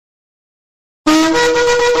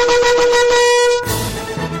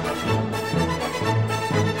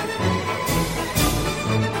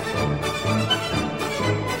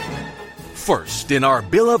First in our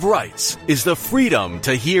Bill of Rights is the freedom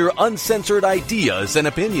to hear uncensored ideas and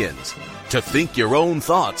opinions, to think your own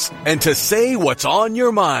thoughts, and to say what's on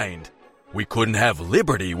your mind. We couldn't have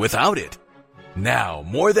liberty without it. Now,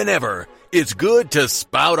 more than ever, it's good to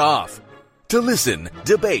spout off, to listen,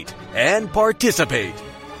 debate, and participate.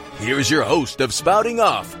 Here's your host of Spouting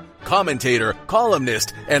Off, commentator,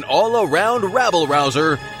 columnist, and all-around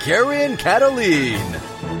rabble-rouser, Karen Cataline.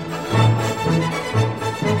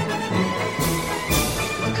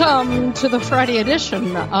 Welcome to the Friday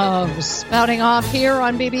edition of Spouting Off here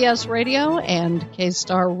on BBS Radio and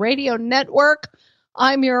K-Star Radio Network.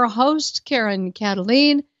 I'm your host, Karen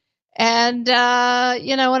Cataline. And, when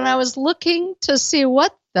I was looking to see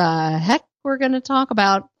what the heck we're going to talk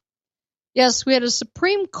about, yes, we had a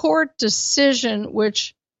Supreme Court decision,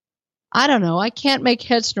 which, I don't know, I can't make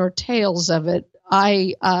heads nor tails of it.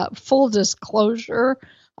 Full disclosure,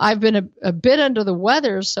 I've been a bit under the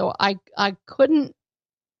weather, so I couldn't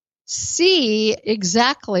see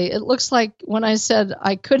exactly. It looks like when I said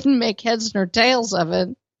I couldn't make heads nor tails of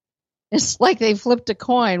it, it's like they flipped a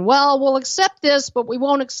coin. Well, we'll accept this, but we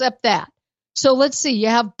won't accept that. So let's see. You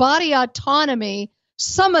have body autonomy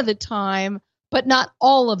some of the time, but not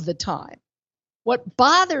all of the time. What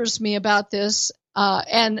bothers me about this,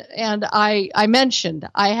 and I mentioned,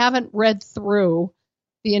 I haven't read through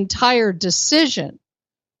the entire decision,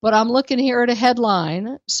 but I'm looking here at a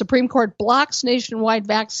headline. Supreme Court blocks nationwide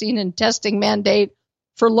vaccine and testing mandate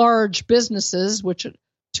for large businesses,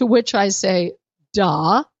 to which I say,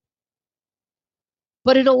 duh.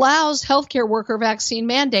 But it allows healthcare worker vaccine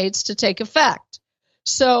mandates to take effect.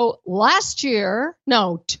 So 2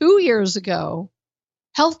 years ago,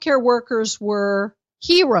 healthcare workers were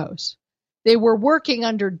heroes. They were working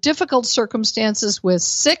under difficult circumstances with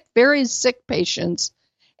very sick patients.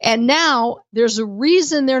 And now there's a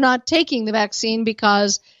reason they're not taking the vaccine,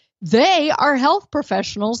 because they are health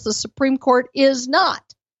professionals. The Supreme Court is not.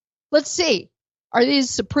 Let's see. Are these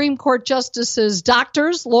Supreme Court justices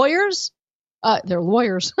doctors, lawyers? They're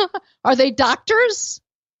lawyers. Are they doctors?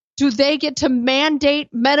 Do they get to mandate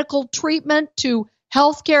medical treatment to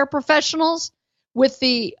healthcare professionals with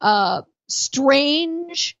the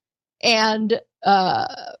strange and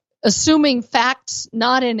assuming facts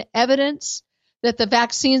not in evidence that the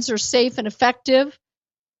vaccines are safe and effective,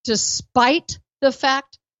 despite the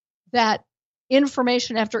fact that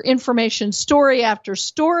information after information, story after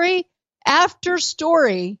story after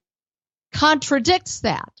story contradicts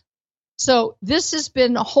that? So this has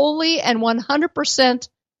been wholly and 100%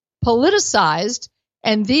 politicized,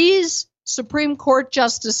 and these Supreme Court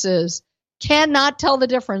justices cannot tell the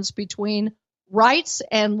difference between rights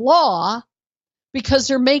and law because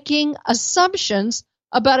they're making assumptions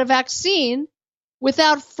about a vaccine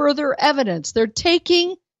without further evidence. They're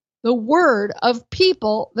taking the word of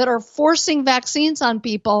people that are forcing vaccines on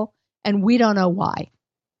people, and we don't know why.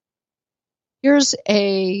 Here's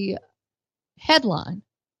a headline.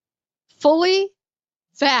 Fully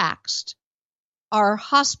vaxxed are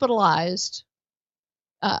hospitalized.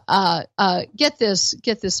 Get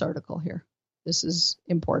this article here. This is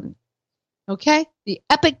important. Okay? The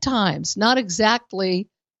Epic Times, not exactly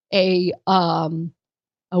a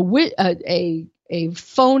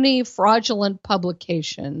phony, fraudulent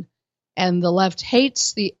publication, and the left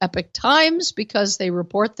hates the Epic Times because they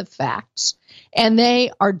report the facts, and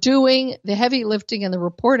they are doing the heavy lifting and the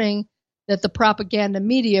reporting that the propaganda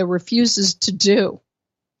media refuses to do.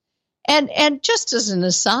 And just as an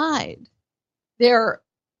aside, they're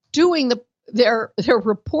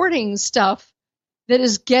reporting stuff that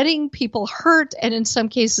is getting people hurt and in some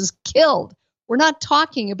cases killed. We're not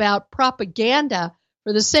talking about propaganda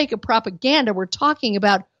for the sake of propaganda. We're talking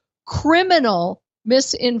about criminal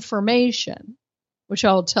misinformation, which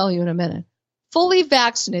I will tell you in a minute. Fully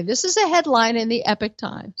vaccinated. This is a headline in the Epic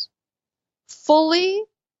Times. Fully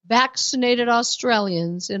vaccinated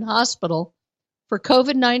Australians in hospital for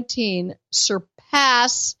COVID-19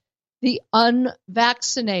 surpass the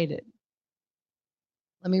unvaccinated.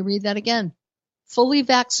 Let me read that again. Fully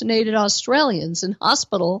vaccinated Australians in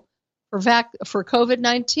hospital for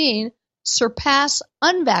COVID-19 surpass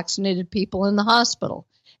unvaccinated people in the hospital.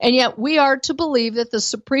 And yet we are to believe that the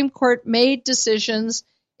Supreme Court made decisions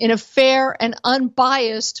in a fair and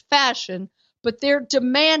unbiased fashion, but they're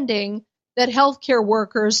demanding that healthcare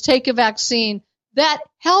workers take a vaccine that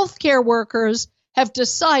healthcare workers have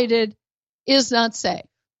decided is not safe.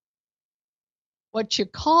 What you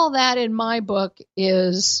call that in my book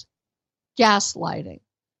is gaslighting.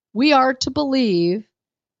 We are to believe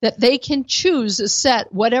that they can choose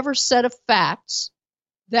whatever set of facts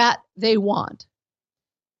that they want.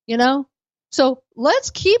 So let's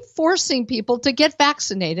keep forcing people to get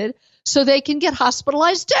vaccinated so they can get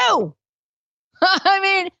hospitalized too. I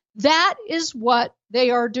mean, that is what they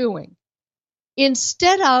are doing.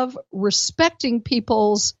 Instead of respecting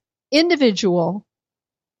people's individual,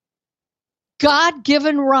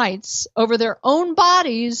 God-given rights over their own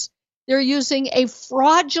bodies, they're using a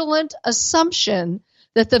fraudulent assumption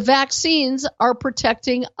that the vaccines are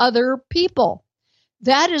protecting other people.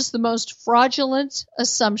 That is the most fraudulent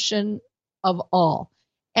assumption of all.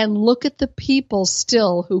 And look at the people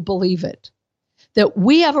still who believe it. That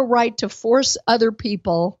we have a right to force other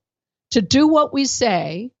people to do what we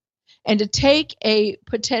say and to take a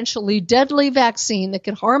potentially deadly vaccine that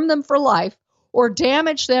could harm them for life or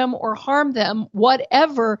damage them or harm them,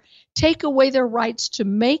 whatever, take away their rights to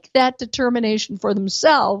make that determination for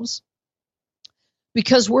themselves,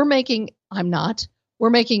 because we're making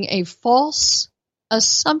a false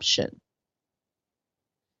assumption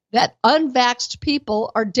that unvaxxed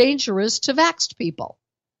people are dangerous to vaxxed people.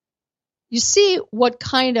 You see what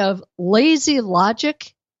kind of lazy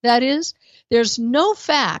logic that is? There's no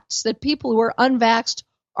facts that people who are unvaxxed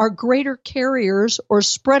are greater carriers or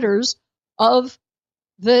spreaders of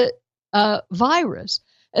the virus.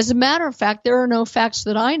 As a matter of fact, there are no facts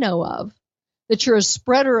that I know of that you're a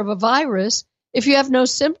spreader of a virus if you have no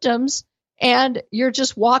symptoms and you're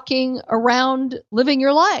just walking around living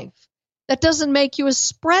your life. That doesn't make you a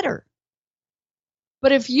spreader.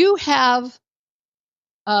 But if you have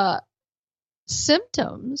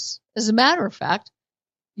symptoms, as a matter of fact,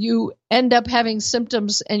 you end up having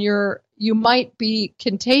symptoms and you might be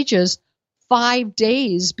contagious 5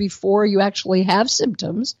 days before you actually have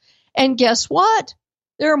symptoms. And guess what?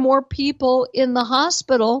 There are more people in the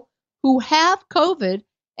hospital who have COVID.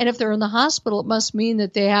 And if they're in the hospital, it must mean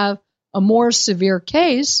that they have a more severe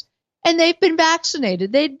case and they've been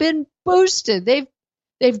vaccinated. They've been boosted.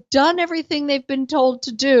 They've done everything they've been told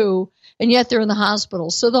to do, and yet they're in the hospital.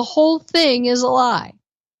 So the whole thing is a lie.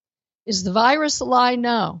 Is the virus a lie?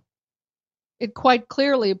 No. It quite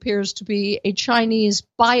clearly appears to be a Chinese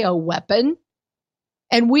bioweapon,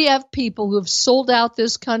 and we have people who have sold out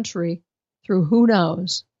this country through who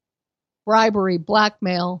knows, bribery,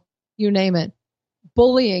 blackmail, you name it,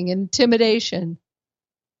 bullying, intimidation.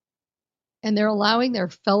 And they're allowing their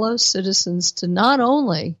fellow citizens to not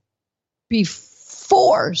only be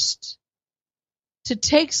forced to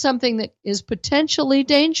take something that is potentially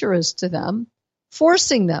dangerous to them,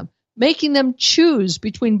 forcing them, making them choose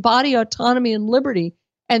between body autonomy and liberty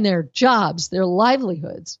and their jobs, their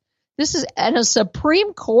livelihoods. This is, and a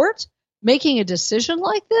Supreme Court making a decision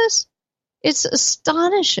like this? It's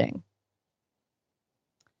astonishing.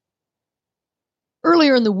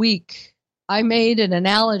 Earlier in the week, I made an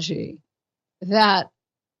analogy that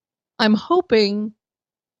I'm hoping,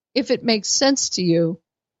 if it makes sense to you,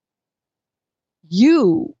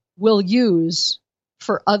 you will use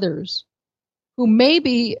for others who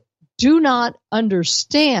maybe do not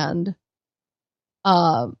understand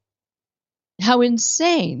how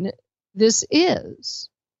insane this is.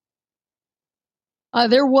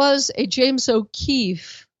 There was a James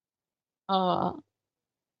O'Keefe, God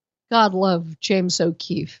love James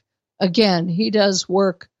O'Keefe. Again, he does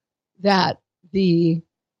work that the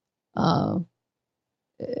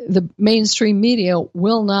mainstream media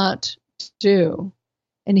will not do.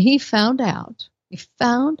 And he found out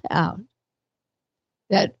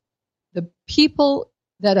that the people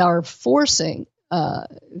that are forcing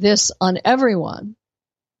this on everyone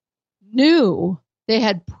knew they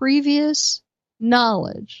had previous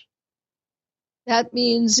knowledge. That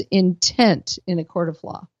means intent in a court of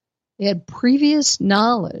law. They had previous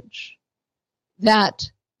knowledge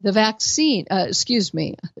that the vaccine, there's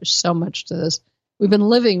so much to this. We've been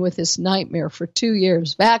living with this nightmare for 2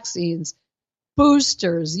 years. Vaccines,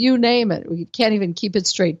 boosters, you name it. We can't even keep it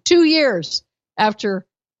straight. 2 years after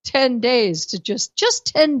 10 days to just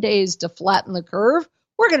 10 days to flatten the curve,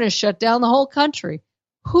 we're going to shut down the whole country.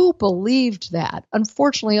 Who believed that?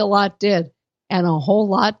 Unfortunately, a lot did, and a whole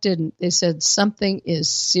lot didn't. They said something is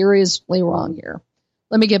seriously wrong here.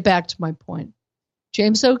 Let me get back to my point.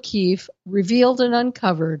 James O'Keefe revealed and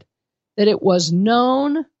uncovered that it was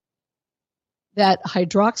known that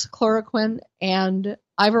hydroxychloroquine and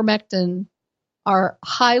ivermectin are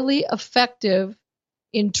highly effective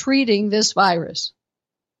in treating this virus,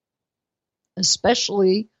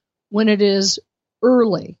 especially when it is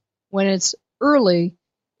early. When it's early,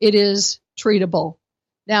 it is treatable.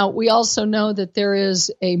 Now, we also know that there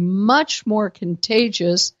is a much more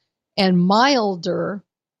contagious and milder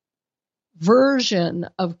version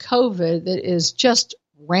of COVID that is just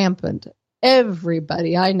rampant.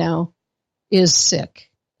 Everybody I know is sick.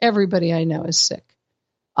 Everybody I know is sick.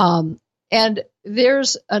 And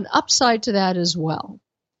there's an upside to that as well.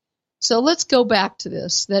 So let's go back to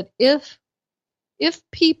this, that if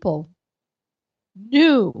people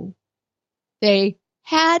knew, they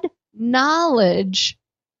had knowledge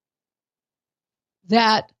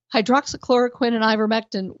that hydroxychloroquine and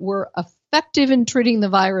ivermectin were effective in treating the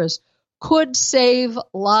virus, could save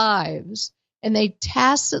lives, and they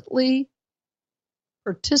tacitly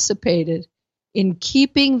participated in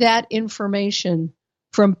keeping that information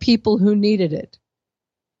from people who needed it.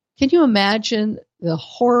 Can you imagine the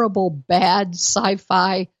horrible, bad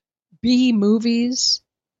sci-fi B movies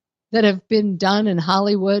that have been done in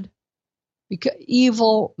Hollywood? Because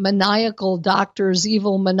evil, maniacal doctors,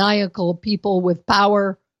 evil, maniacal people with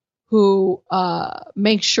power who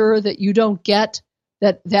make sure that you don't get,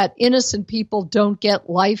 that innocent people don't get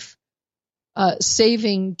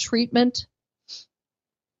life-saving treatment.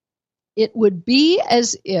 It would be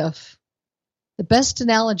as if, the best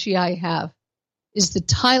analogy I have is the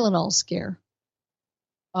Tylenol scare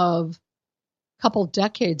of a couple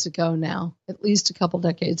decades ago now, at least a couple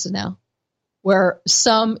decades now, where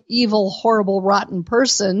some evil, horrible, rotten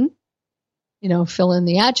person, fill in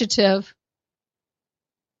the adjective,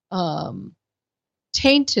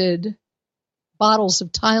 tainted bottles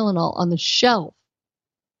of Tylenol on the shelf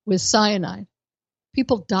with cyanide.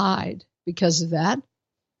 People died because of that.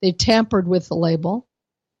 They tampered with the label.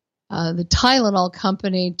 The Tylenol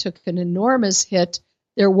company took an enormous hit.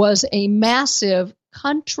 There was a massive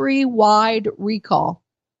countrywide recall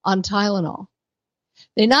on Tylenol.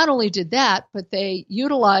 They not only did that, but they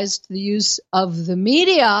utilized the use of the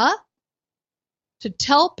media to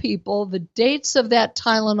tell people the dates of that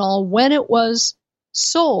Tylenol when it was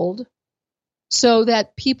sold so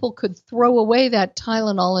that people could throw away that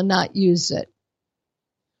Tylenol and not use it.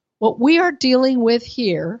 What we are dealing with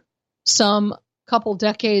here, some couple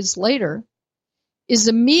decades later, is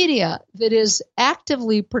a media that is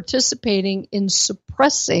actively participating in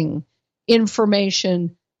suppressing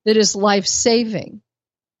information that is life-saving.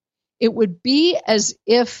 It would be as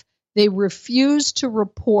if they refused to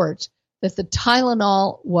report that the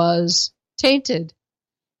Tylenol was tainted,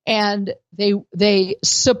 and they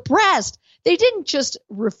suppressed. They didn't just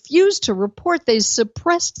refuse to report, they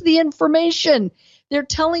suppressed the information. They're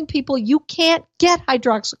telling people you can't get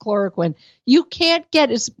hydroxychloroquine. You can't get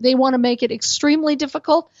it. They want to make it extremely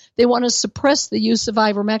difficult. They want to suppress the use of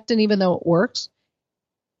ivermectin even though it works.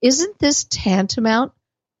 Isn't this tantamount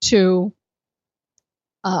to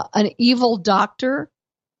an evil doctor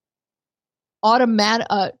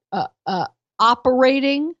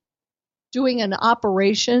doing an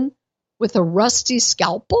operation with a rusty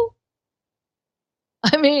scalpel?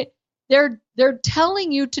 I mean, they're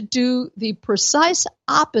telling you to do the precise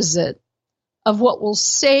opposite of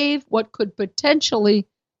what could potentially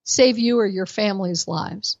save you or your family's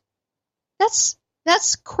lives.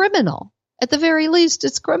 That's criminal. At the very least,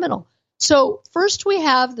 it's criminal. So first we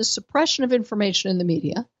have the suppression of information in the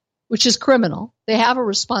media, which is criminal. They have a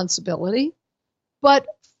responsibility. But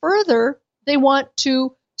further, they want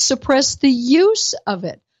to suppress the use of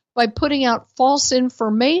it by putting out false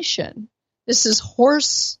information. This is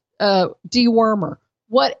horse dewormer.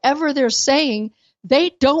 Whatever they're saying, they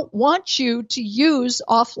don't want you to use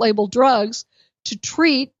off-label drugs to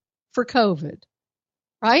treat for COVID,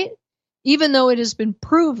 right? Even though it has been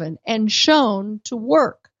proven and shown to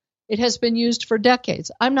work. It has been used for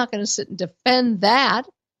decades. I'm not going to sit and defend that.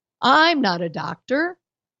 I'm not a doctor,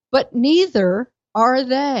 but neither are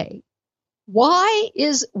they.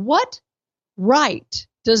 What right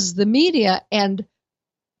does the media and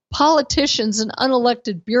politicians and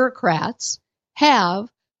unelected bureaucrats have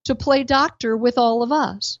to play doctor with all of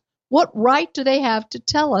us? What right do they have to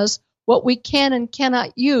tell us what we can and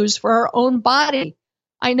cannot use for our own body?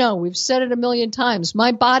 I know, we've said it a million times,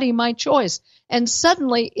 my body, my choice. And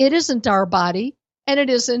suddenly it isn't our body and it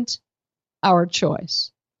isn't our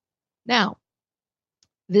choice. Now,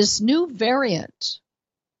 this new variant,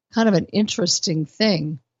 kind of an interesting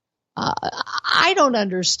thing. I don't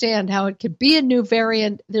understand how it could be a new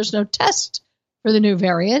variant. There's no test for the new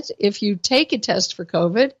variant. If you take a test for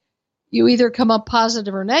COVID, you either come up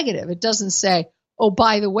positive or negative. It doesn't say, oh,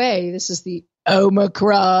 by the way, this is the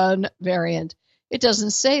Omicron variant. It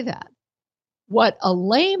doesn't say that. What a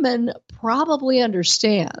layman probably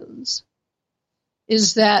understands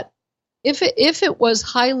is that if it was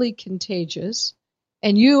highly contagious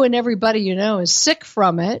and you and everybody you know is sick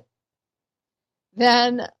from it,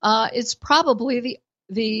 then it's probably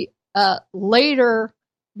the later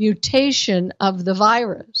mutation of the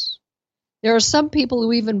virus. There are some people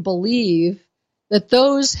who even believe that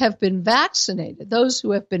those who have been vaccinated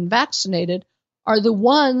are the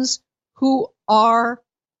ones who are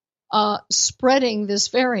spreading this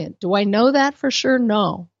variant. Do I know that for sure?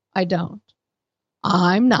 No. I don't.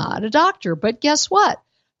 I'm not a doctor. But guess what?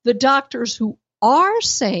 The doctors who are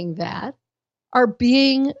saying that are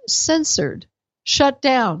being censored, shut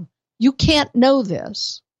down. You can't know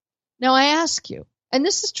this. Now, I ask you, and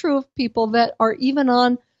this is true of people that are even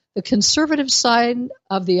on the conservative side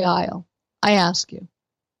of the aisle. I ask you,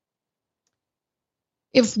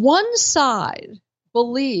 if one side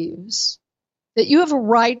believes that you have a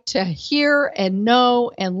right to hear and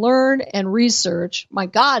know and learn and research, my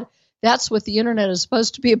God, that's what the internet is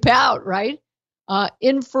supposed to be about, right?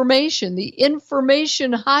 Information, the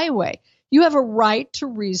information highway. You have a right to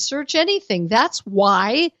research anything. That's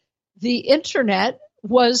why the internet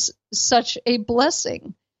was such a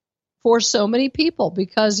blessing for so many people,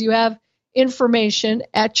 because you have information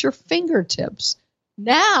at your fingertips.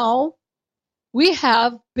 Now we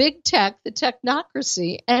have big tech, the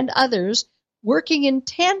technocracy, and others working in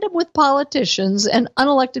tandem with politicians and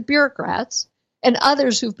unelected bureaucrats and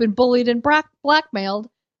others who've been bullied and blackmailed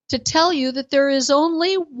to tell you that there is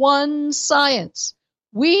only one science.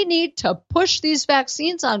 We need to push these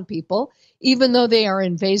vaccines on people, even though they are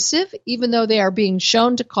invasive, even though they are being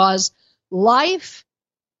shown to cause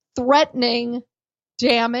life-threatening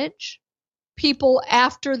damage. People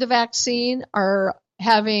after the vaccine are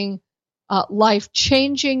having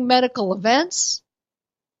life-changing medical events.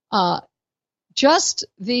 Just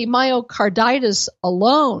the myocarditis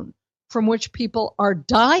alone, from which people are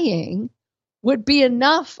dying, would be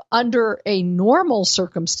enough under a normal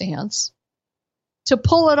circumstance to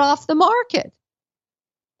pull it off the market.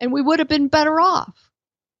 And we would have been better off.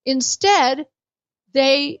 Instead,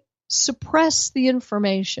 they suppress the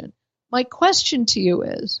information. My question to you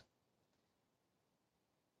is,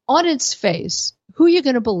 on its face, who are you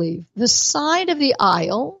going to believe? The side of the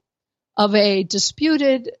aisle of a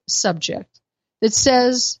disputed subject that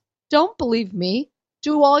says, don't believe me,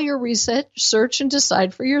 do all your research and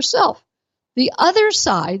decide for yourself. The other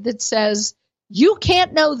side that says, you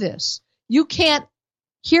can't know this, you can't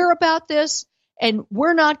hear about this, and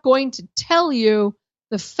we're not going to tell you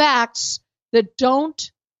the facts that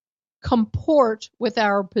don't comport with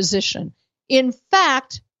our position. In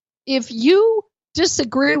fact, if you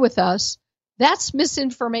disagree with us, that's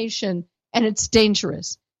misinformation and it's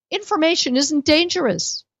dangerous. Information isn't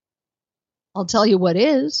dangerous. I'll tell you what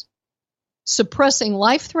is. Suppressing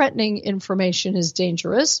life-threatening information is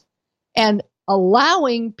dangerous, and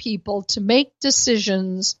allowing people to make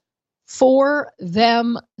decisions for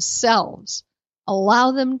themselves.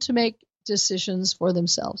 Allow them to make decisions for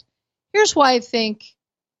themselves. Here's why I think,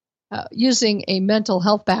 using a mental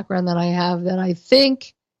health background that I have, that I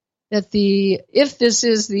think that if this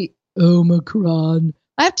is the Omicron,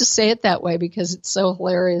 I have to say it that way because it's so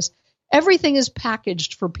hilarious. Everything is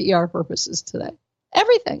packaged for PR purposes today.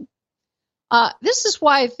 Everything. This is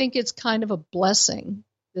why I think it's kind of a blessing,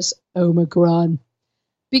 this Omicron,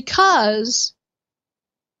 because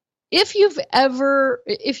if you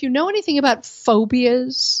know anything about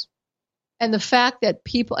phobias and the fact that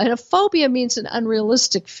people, and a phobia means an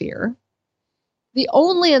unrealistic fear, the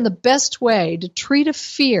only and the best way to treat a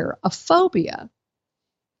fear, a phobia,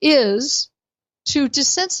 is to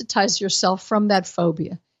desensitize yourself from that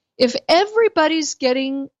phobia. If everybody's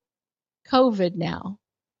getting COVID now,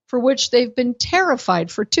 for which they've been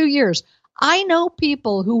terrified for 2 years, I know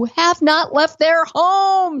people who have not left their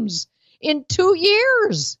homes in 2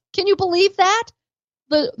 years. Can you believe that?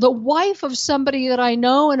 The wife of somebody that I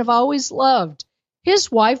know and have always loved,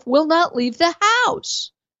 his wife will not leave the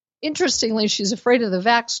house. Interestingly, she's afraid of the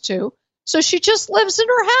vax too, so she just lives in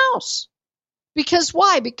her house. Because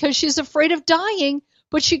why? Because she's afraid of dying,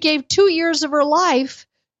 but she gave 2 years of her life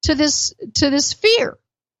to this fear,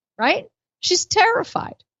 right? She's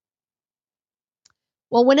terrified.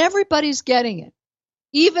 Well, when everybody's getting it,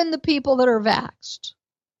 even the people that are vaxxed,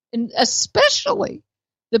 and especially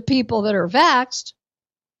the people that are vaxxed,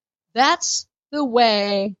 that's the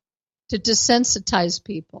way to desensitize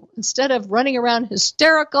people. Instead of running around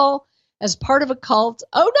hysterical as part of a cult,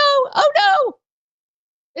 oh no,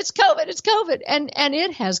 it's COVID. And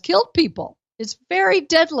it has killed people. It's very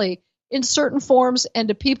deadly in certain forms and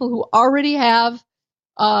to people who already have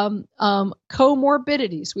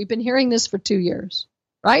comorbidities. We've been hearing this for 2 years,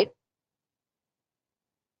 right?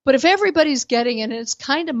 But if everybody's getting it and it's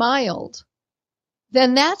kind of mild,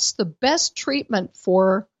 then that's the best treatment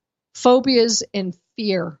for phobias and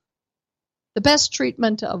fear. The best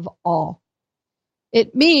treatment of all.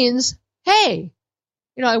 It means, hey,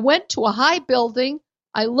 I went to a high building,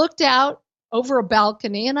 I looked out over a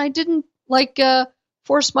balcony, and I didn't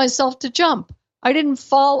force myself to jump. I didn't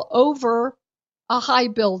fall over a high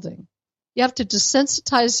building. You have to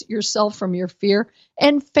desensitize yourself from your fear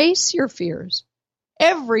and face your fears.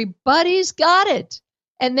 Everybody's got it.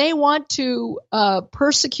 And they want to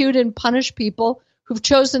persecute and punish people who've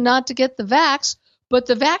chosen not to get the vax, but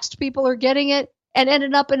the vaxxed people are getting it and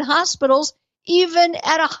ended up in hospitals even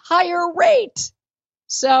at a higher rate.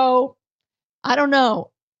 So, I don't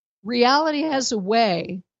know. Reality has a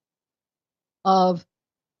way of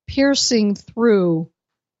piercing through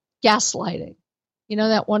gaslighting. You know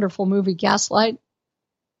that wonderful movie Gaslight?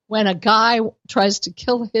 When a guy tries to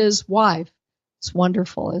kill his wife, it's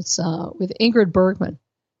wonderful. It's with Ingrid Bergman.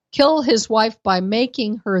 Kill his wife by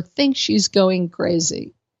making her think she's going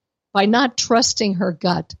crazy, by not trusting her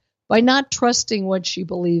gut, by not trusting what she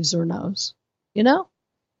believes or knows. You know,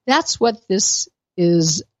 that's what this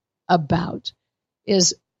is about,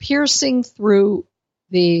 is piercing through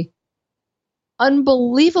the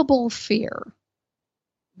unbelievable fear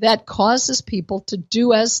that causes people to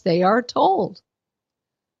do as they are told.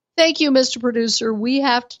 Thank you, Mr. Producer. We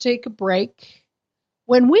have to take a break.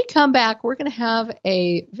 When we come back, we're going to have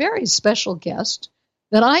a very special guest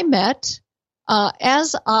that I met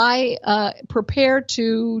as I prepare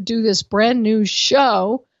to do this brand new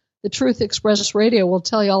show, The Truth Express Radio. We'll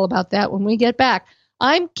tell you all about that when we get back.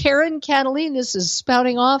 I'm Karen Cataline. This is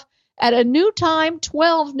Spouting Off at a new time,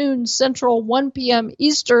 12 noon Central, 1 p.m.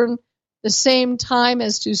 Eastern, the same time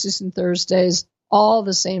as Tuesdays and Thursdays, all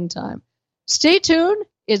the same time. Stay tuned.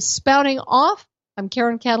 It's Spouting Off. I'm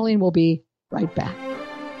Karen Cataline. We'll be right back.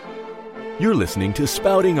 You're listening to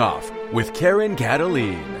Spouting Off with Karen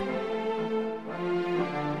Cataline.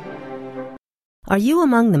 Are you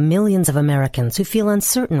among the millions of Americans who feel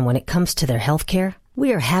uncertain when it comes to their health care?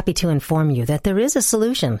 We are happy to inform you that there is a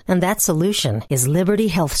solution, and that solution is Liberty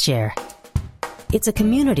Health Share. It's a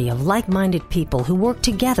community of like-minded people who work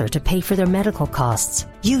together to pay for their medical costs.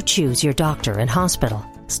 You choose your doctor and hospital,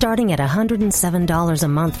 starting at $107 a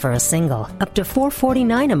month for a single, up to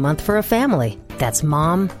 $449 a month for a family. That's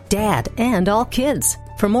mom, dad, and all kids.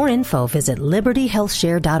 For more info, visit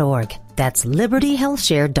libertyhealthshare.org. That's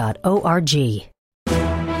libertyhealthshare.org.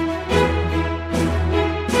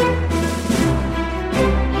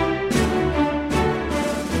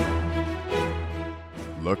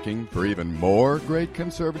 Looking for even more great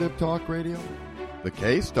conservative talk radio? The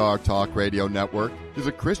K-Star Talk Radio Network is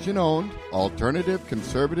a Christian-owned, alternative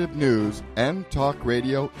conservative news and talk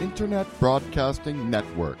radio internet broadcasting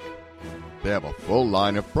network. They have a full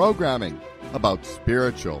line of programming about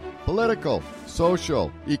spiritual, political, social,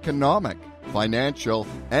 economic, financial,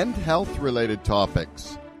 and health-related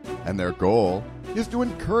topics. And their goal is to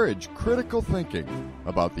encourage critical thinking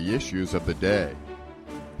about the issues of the day.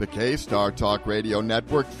 The K-Star Talk Radio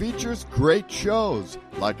Network features great shows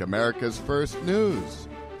like America's First News,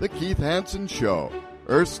 The Keith Hansen Show,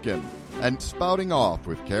 Erskine, and Spouting Off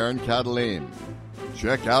with Karen Cataline.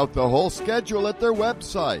 Check out the whole schedule at their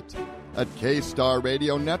website at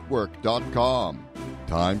kstarradionetwork.com.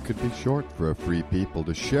 Time could be short for a free people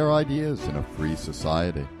to share ideas in a free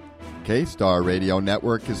society. K-Star Radio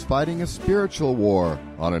Network is fighting a spiritual war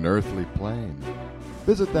on an earthly plane.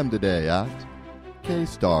 Visit them today at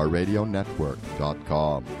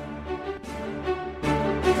kstarradionetwork.com.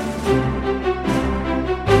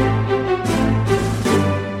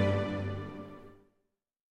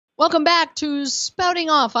 Welcome back to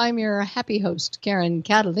Spouting Off. I'm your happy host, Karen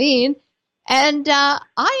Cataline, and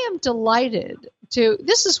I am delighted to,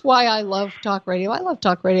 this is why I love talk radio. I love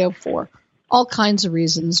talk radio for all kinds of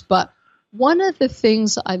reasons, but one of the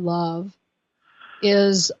things I love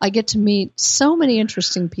is I get to meet so many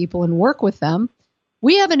interesting people and work with them.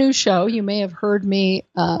 We have a new show. You may have heard me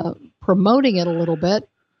promoting it a little bit.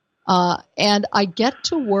 And I get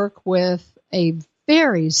to work with a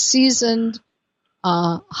very seasoned,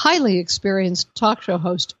 highly experienced talk show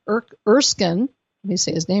host, Erskine. Let me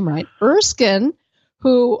say his name right. Erskine,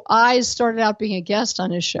 who I started out being a guest on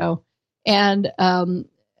his show. And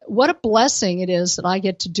what a blessing it is that I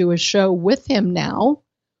get to do a show with him now.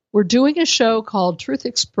 We're doing a show called Truth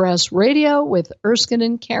Express Radio with Erskine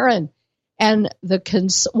and Karen. And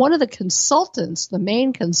one of the consultants, the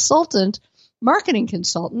main consultant, marketing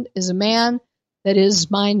consultant, is a man that is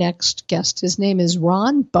my next guest. His name is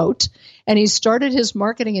Ron Boat, and he started his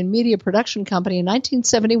marketing and media production company in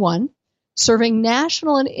 1971, serving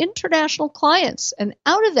national and international clients. And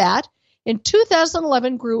out of that, in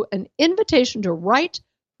 2011, grew an invitation to write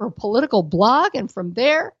for a political blog, and from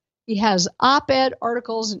there, he has op-ed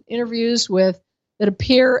articles and interviews that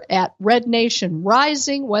appear at Red Nation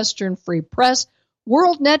Rising, Western Free Press,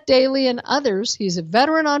 World Net Daily, and others. He's a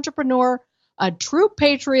veteran entrepreneur, a true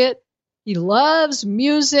patriot. He loves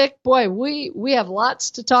music. Boy, we have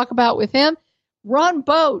lots to talk about with him. Ron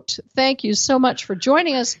Boat, thank you so much for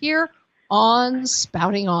joining us here on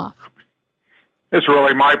Spouting Off. It's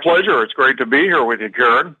really my pleasure. It's great to be here with you,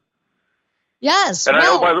 Karen. Yes. And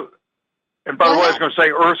well, by the way, I was going to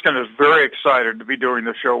say, Erskine is very excited to be doing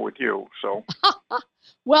the show with you. So,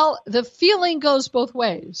 well, the feeling goes both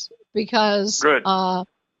ways because good. I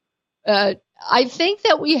think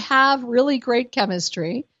that we have really great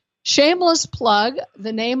chemistry. Shameless plug,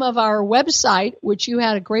 the name of our website, which you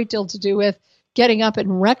had a great deal to do with getting up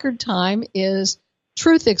in record time, is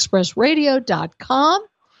truthexpressradio.com.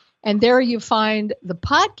 And there you find the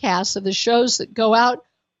podcasts of the shows that go out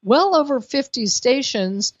well over 50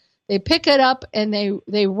 stations. They pick it up and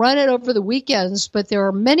they run it over the weekends, but there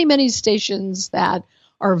are many, many stations that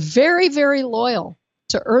are very, very loyal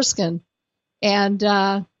to Erskine. And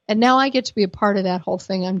now I get to be a part of that whole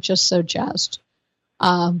thing. I'm just so jazzed.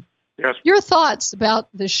 Yes. Your thoughts about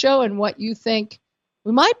the show and what you think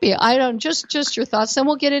we might be. I don't just your thoughts. Then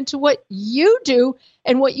we'll get into what you do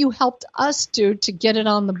and what you helped us do to get it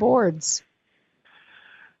on the boards.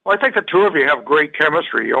 Well, I think the two of you have great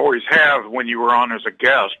chemistry. You always have when you were on as a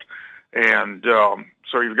guest. And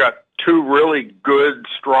so you've got two really good,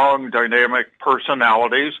 strong, dynamic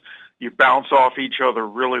personalities. You bounce off each other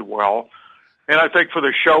really well. And I think for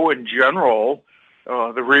the show in general,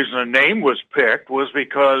 the reason the name was picked was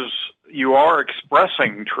because you are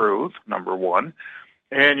expressing truth, number one,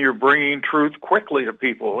 and you're bringing truth quickly to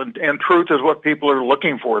people. And truth is what people are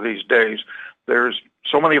looking for these days. There's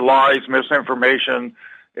so many lies, misinformation,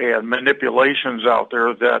 and manipulations out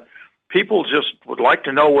there that people just would like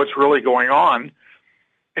to know what's really going on,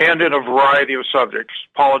 and in a variety of subjects: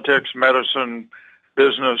 politics, medicine,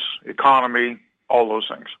 business, economy, all those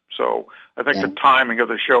things. So I think the timing of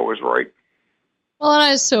the show is right. Well, and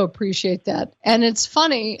I so appreciate that. And it's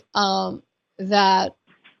funny that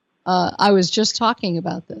I was just talking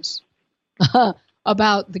about this,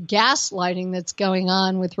 about the gaslighting that's going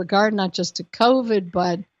on with regard not just to COVID,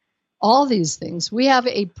 but all these things. We have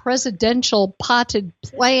a presidential potted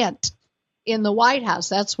plant in the White House.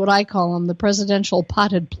 That's what I call them, the presidential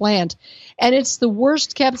potted plant. And it's the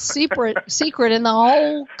worst kept secret in the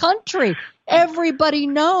whole country. Everybody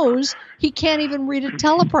knows he can't even read a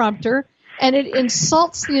teleprompter, and it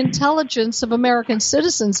insults the intelligence of American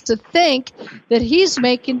citizens to think that he's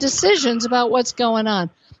making decisions about what's going on.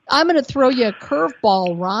 I'm going to throw you a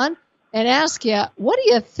curveball, Ron, and ask you, what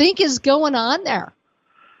do you think is going on there?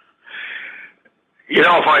 You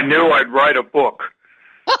know, if I knew, I'd write a book.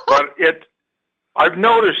 But I've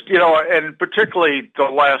noticed, you know, and particularly the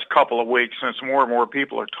last couple of weeks, since more and more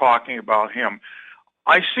people are talking about him,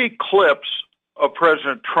 I see clips of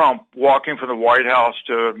President Trump walking from the White House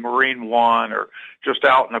to Marine One or just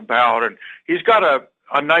out and about, and he's got a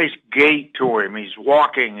nice gait to him. He's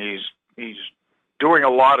walking, he's doing a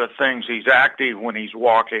lot of things. He's active when he's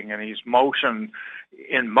walking, and he's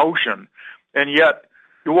in motion. And yet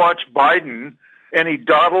you watch Biden, and he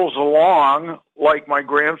dawdles along like my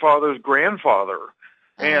grandfather's grandfather.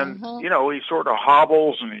 And, you know, he sort of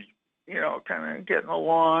hobbles and he, you know, kind of getting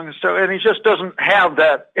along and stuff. And he just doesn't have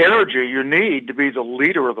that energy you need to be the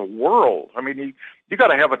leader of the world. I mean, you got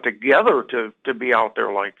to have it together to be out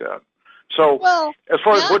there like that. So as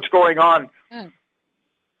far as what's going on,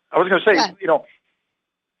 I was going to say, you know,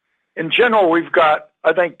 in general, we've got,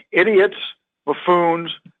 I think, idiots,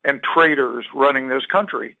 buffoons, and traitors running this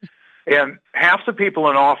country. And half the people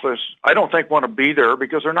in office, I don't think, want to be there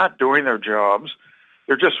because they're not doing their jobs.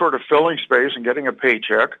 They're just sort of filling space and getting a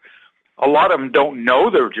paycheck. A lot of them don't know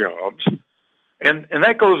their jobs. And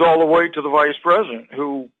that goes all the way to the vice president,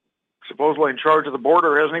 who supposedly in charge of the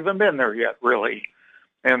border hasn't even been there yet, really.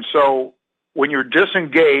 And so when you're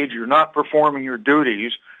disengaged, you're not performing your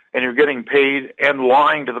duties, and you're getting paid and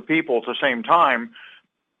lying to the people at the same time,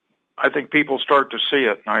 I think people start to see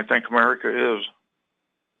it, and I think America is.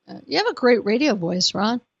 You have a great radio voice,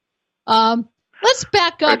 Ron. Let's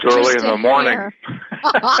back up. It's early in the morning.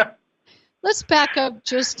 Let's back up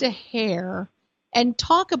just a hair and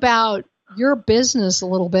talk about your business a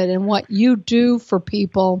little bit and what you do for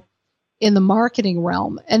people in the marketing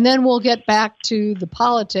realm. And then we'll get back to the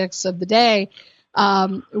politics of the day.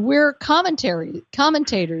 We're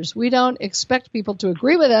commentators. We don't expect people to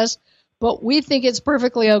agree with us, but we think it's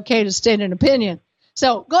perfectly okay to state an opinion.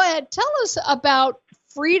 So go ahead. Tell us about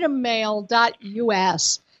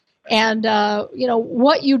freedommail.us and, you know,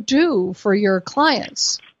 what you do for your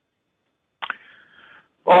clients.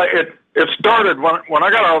 Well, it started when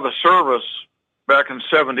I got out of the service back in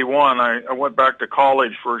 1971. I went back to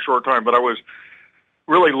college for a short time, but I was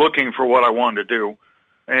really looking for what I wanted to do.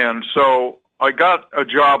 And so I got a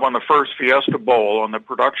job on the first Fiesta Bowl on the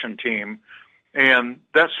production team, and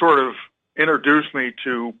that sort of introduced me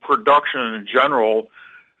to production in general.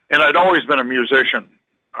 And I'd always been a musician.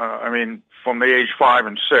 I mean, from the age 5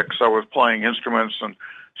 and 6. I was playing instruments and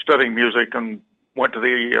studying music, and went to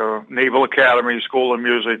the Naval Academy School of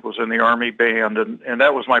Music, was in the Army band, and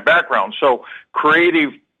that was my background. So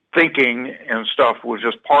creative thinking and stuff was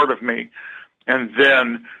just part of me. And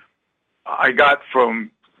then I got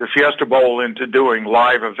from the Fiesta Bowl into doing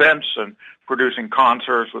live events and producing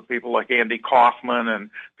concerts with people like Andy Kaufman and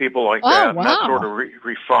people like that. Wow. And that sort of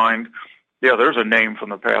refined. Yeah, there's a name from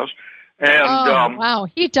the past. And wow,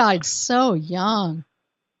 he died so young.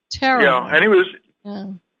 Terrible. Yeah, and he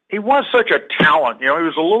was such a talent. He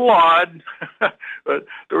was a little odd, but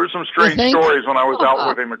there were some strange stories when I was out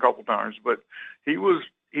with him a couple times. But he did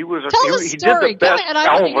the best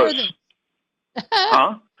Elvis.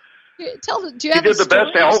 Huh? Do you have he did the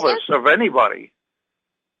best Elvis of anybody.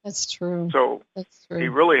 That's true. So that's true. He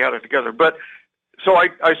really had it together. But so I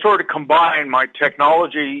sort of combined my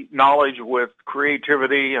technology knowledge with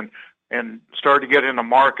creativity and started to get into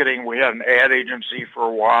marketing. We had an ad agency for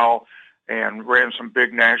a while and ran some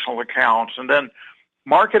big national accounts. And then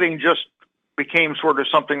marketing just became sort of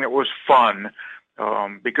something that was fun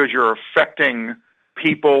because you're affecting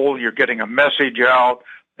people, you're getting a message out,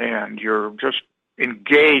 and you're just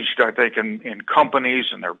engaged, I think, in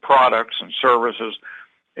companies and their products and services.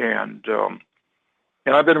 And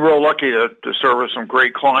I've been real lucky to service some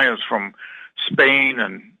great clients from Spain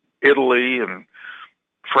and Italy and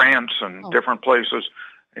France and different places.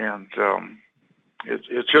 And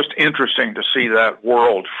it's just interesting to see that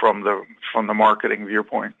world from the marketing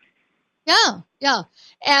viewpoint. Yeah.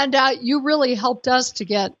 And you really helped us to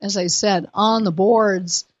get, as I said, on the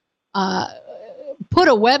boards, put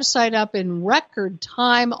a website up in record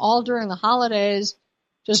time, all during the holidays.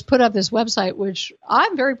 Just put up this website, which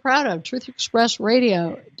I'm very proud of,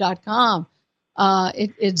 truthexpressradio.com.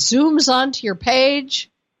 It zooms onto your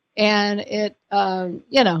page, and it,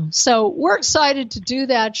 so we're excited to do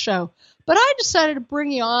that show. But I decided to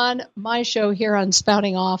bring you on my show here on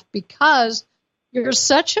Spouting Off because you're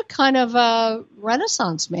such a kind of a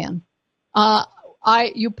Renaissance man.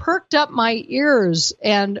 You perked up my ears,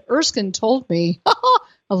 and Erskine told me,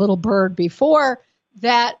 a little bird before,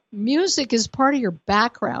 that music is part of your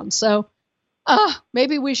background. So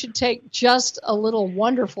maybe we should take just a little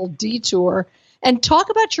wonderful detour and talk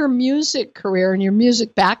about your music career and your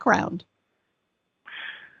music background.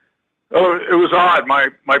 Oh, it was odd.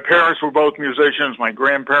 My parents were both musicians. My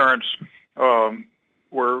grandparents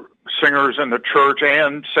were singers in the church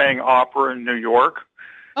and sang opera in New York.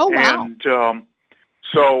 Oh, wow. And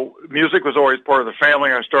so music was always part of the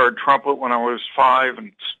family. I started trumpet when I was 5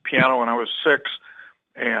 and piano when I was 6.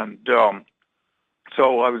 And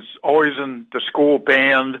so I was always in the school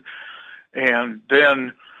band. And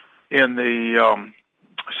then in the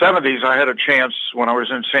 70s, I had a chance when I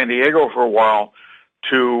was in San Diego for a while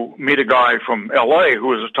to meet a guy from L.A. who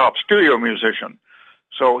was a top studio musician.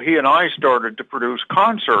 So he and I started to produce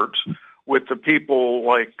concerts with the people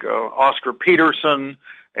like Oscar Peterson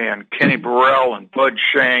and Kenny Burrell and Bud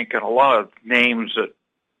Shank and a lot of names that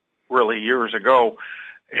really years ago.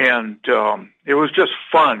 And it was just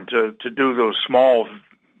fun to do those small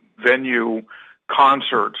venue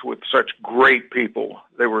concerts with such great people.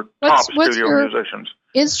 They were top studio musicians.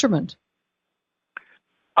 Instrument?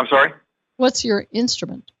 I'm sorry? What's your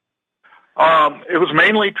instrument? It was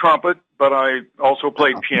mainly trumpet, but I also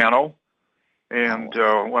played piano. And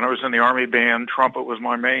when I was in the Army band, trumpet was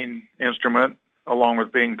my main instrument, along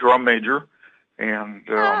with being drum major. And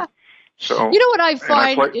so... You know what I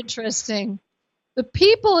find interesting? The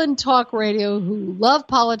people in talk radio who love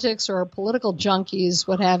politics or are political junkies,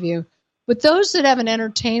 what have you, but those that have an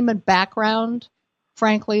entertainment background,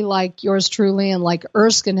 frankly, like yours truly and like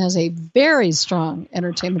Erskine has a very strong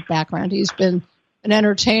entertainment background. He's been an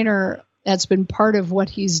entertainer. That's been part of what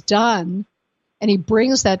he's done, and he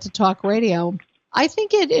brings that to talk radio. I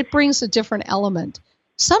think it brings a different element.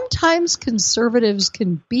 Sometimes conservatives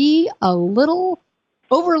can be a little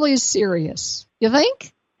overly serious. You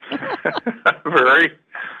think? Very.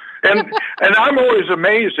 And I'm always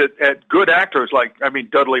amazed at good actors.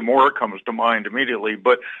 Dudley Moore comes to mind immediately,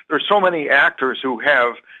 but there's so many actors who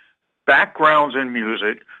have backgrounds in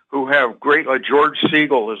music, who have great, like George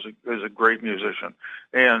Segal is a great musician,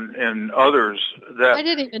 and others that... I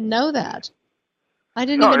didn't even know that. I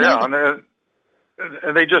didn't even know that.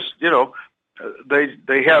 And they just,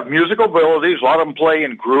 they have musical abilities. A lot of them play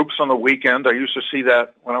in groups on the weekend. I used to see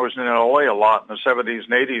that when I was in L.A. a lot in the 70s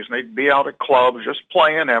and 80s, and they'd be out at clubs just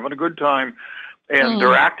playing, having a good time, and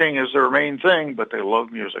their acting is their main thing, but they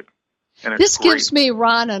love music. And this gives me,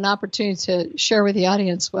 Ron, an opportunity to share with the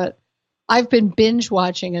audience what I've been binge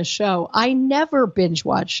watching a show. I never binge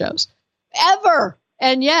watch shows, ever.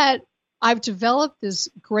 And yet, I've developed this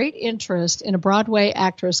great interest in a Broadway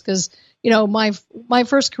actress because, my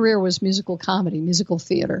first career was musical comedy, musical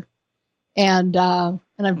theater. And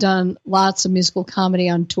I've done lots of musical comedy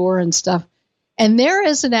on tour and stuff. And there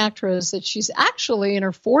is an actress that she's actually in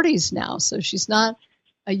her 40s now. So she's not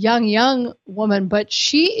a young woman, but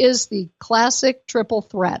she is the classic triple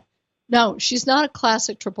threat. No, she's not a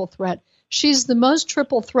classic triple threat. She's the most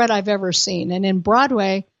triple threat I've ever seen. And in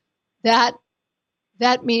Broadway, that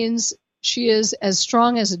means she is as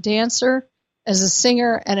strong as a dancer, as a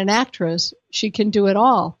singer, and an actress. She can do it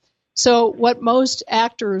all. So what most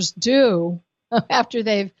actors do after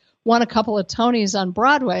they've won a couple of Tonys on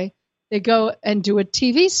Broadway, they go and do a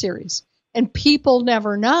TV series. And people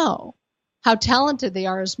never know how talented they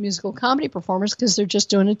are as musical comedy performers because they're just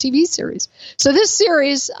doing a TV series. So this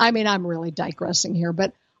series, I'm really digressing here,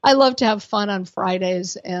 but I love to have fun on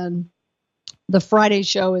Fridays, and the Friday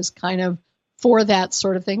show is kind of for that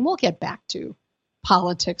sort of thing. We'll get back to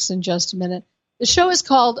politics in just a minute. The show is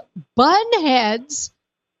called Bunheads.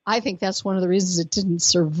 I think that's one of the reasons it didn't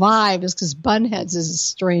survive is because Bunheads is a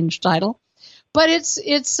strange title. But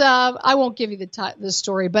it's I won't give you the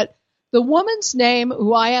story, but the woman's name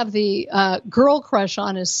who I have the girl crush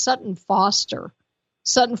on is Sutton Foster.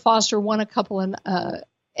 Sutton Foster won a couple of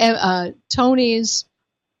Tonys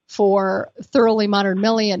for Thoroughly Modern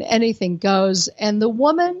Millie and Anything Goes. And the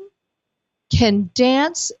woman can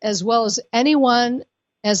dance as well as anyone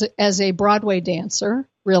as a Broadway dancer,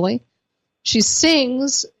 really. She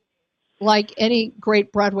sings like any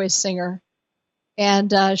great Broadway singer,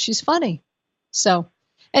 and she's funny. So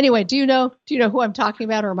anyway, do you know who I'm talking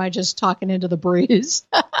about, or am I just talking into the breeze?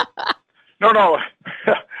 No.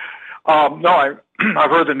 I've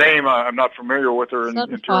heard the name. I'm not familiar with her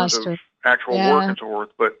in terms of actual work and so forth.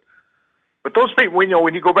 But those people, when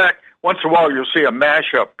you go back, once in a while you'll see a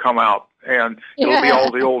mashup come out, and it'll be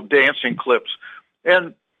all the old dancing clips.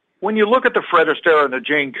 And when you look at the Fred Astaire and the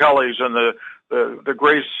Jane Kellys and the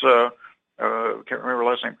Grace, can't remember her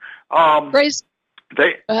last name. Grace.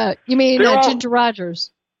 You mean Ginger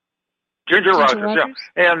Rogers? Ginger Rogers,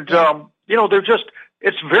 yeah. And they're just.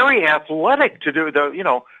 It's very athletic to do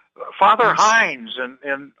Father Hines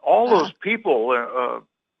and all those people.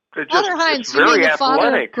 Father Hines, it's very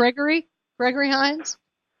athletic. Father Gregory Hines,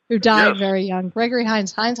 who died very young. Gregory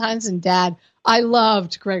Hines, and Dad. I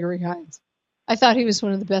loved Gregory Hines. I thought he was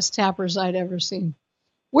one of the best tappers I'd ever seen.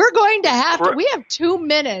 We're going to we have 2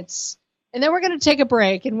 minutes, and then we're going to take a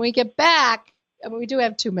break. And when we get back, we do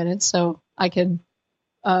have 2 minutes, so I can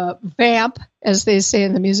vamp, as they say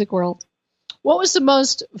in the music world. What was the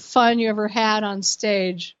most fun you ever had on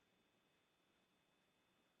stage?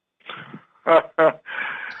 Well,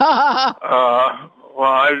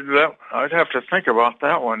 I'd have to think about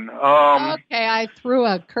that one. Okay, I threw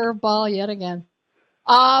a curveball yet again.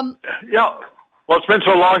 Yeah. Well, it's been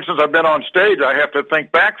so long since I've been on stage, I have to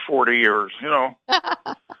think back 40 years,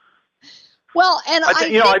 Well, and go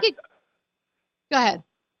ahead.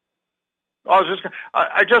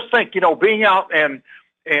 I just think, being out and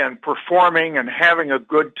performing and having a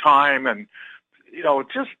good time and,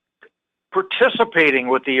 just participating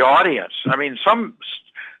with the audience. I mean, some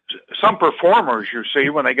performers, you see,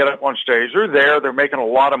 when they get up on stage, they're making a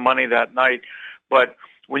lot of money that night. But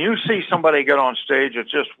when you see somebody get on stage,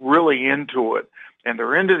 it's just really into it, and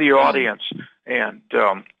they're into the audience, and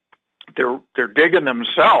they're digging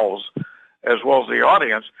themselves as well as the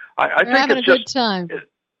audience. I think having it's a good time.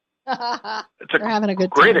 It's having a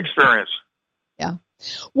good great time. experience. Yeah.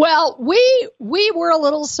 Well, we were a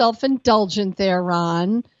little self-indulgent there,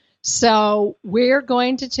 Ron. So we're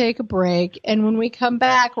going to take a break, and when we come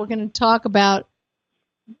back, we're going to talk about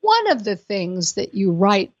one of the things that you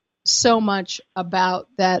write so much about,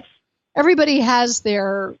 that everybody has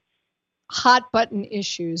their hot button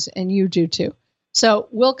issues, and you do too. So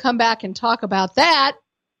we'll come back and talk about that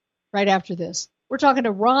right after this. We're talking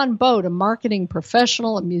to Ron Boat, a marketing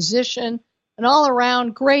professional, a musician, an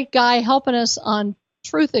all-around great guy helping us on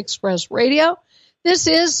Truth Express Radio. This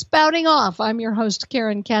is Spouting Off. I'm your host,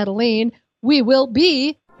 Karen Cataline. We will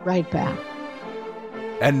be right back.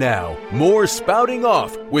 And now, more Spouting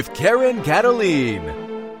Off with Karen Cataline.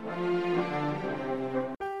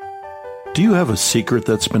 Do you have a secret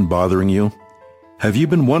that's been bothering you? Have you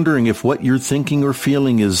been wondering if what you're thinking or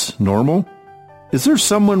feeling is normal? Is there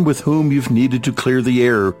someone with whom you've needed to clear the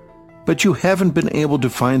air, but you haven't been able to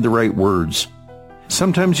find the right words?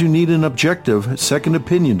 Sometimes you need an objective, second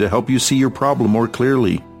opinion to help you see your problem more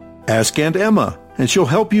clearly. Ask Aunt Emma, and she'll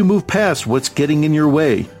help you move past what's getting in your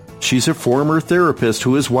way. She's a former therapist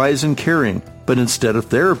who is wise and caring, but instead of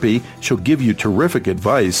therapy, she'll give you terrific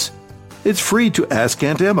advice. It's free to ask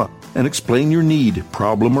Aunt Emma. and explain your need,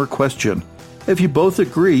 problem, or question. If you both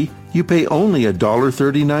agree, you pay only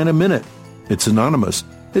 $1.39 a minute. It's anonymous,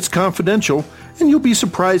 it's confidential, and you'll be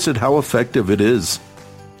surprised at how effective it is.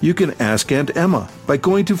 You can ask Aunt Emma by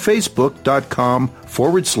going to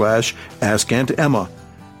facebook.com/Ask Aunt Emma.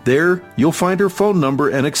 There, you'll find her phone number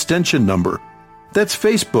and extension number. That's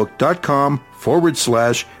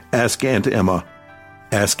facebook.com/Ask Aunt Emma.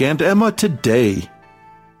 Ask Aunt Emma today.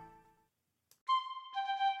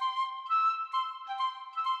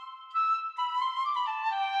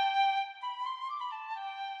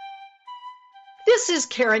 This is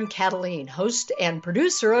Karen Cataline, host and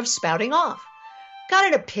producer of Spouting Off. Got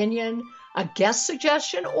an opinion, a guest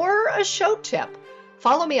suggestion, or a show tip?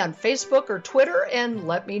 Follow me on Facebook or Twitter and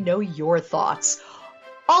let me know your thoughts.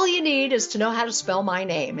 All you need is to know how to spell my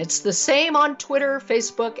name. It's the same on Twitter,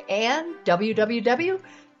 Facebook, and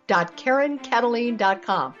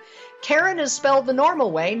www.KarenCataline.com. Karen is spelled the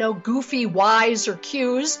normal way, no goofy Y's or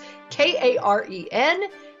Q's, Karen,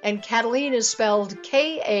 and Cataline is spelled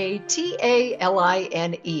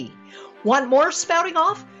Kataline. Want more Spouting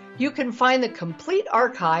Off? You can find the complete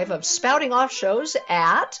archive of Spouting Off shows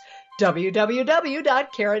at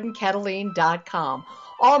www.KarenCataline.com.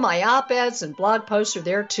 All my op-eds and blog posts are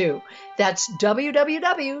there too. That's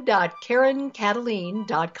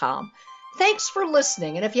www.KarenCataline.com. Thanks for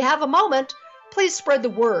listening, and if you have a moment, please spread the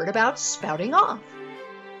word about Spouting Off.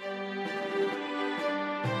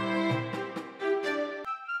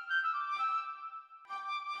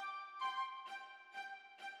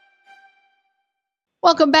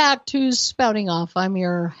 Welcome back to Spouting Off. I'm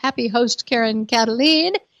your happy host, Karen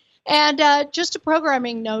Cataline. And just a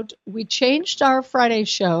programming note, we changed our Friday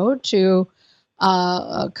show to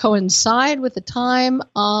coincide with the time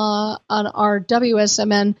on our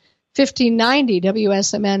WSMN 1590,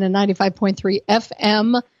 WSMN and 95.3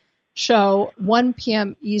 FM show, 1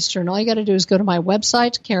 p.m. Eastern. All you got to do is go to my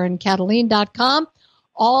website, KarenCataline.com.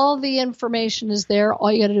 All the information is there.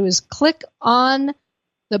 All you got to do is click on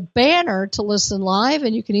the banner to listen live,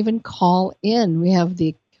 and you can even call in. We have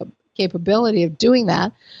the capability of doing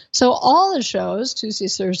that. So all the shows,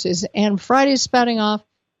 Tuesdays, Thursdays, and Fridays Spouting Off,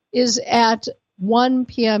 is at 1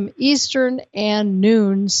 p.m. Eastern and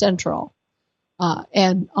noon Central.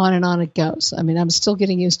 And on it goes. I mean, I'm still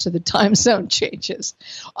getting used to the time zone changes.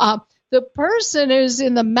 The person who's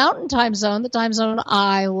in the mountain time zone, the time zone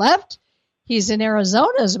I left, he's in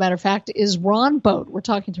Arizona, as a matter of fact, is Ron Boat. We're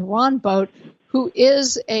talking to Ron Boat, who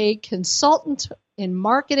is a consultant in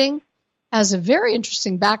marketing, has a very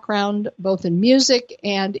interesting background both in music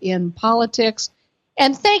and in politics.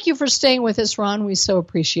 And thank you for staying with us, Ron. We so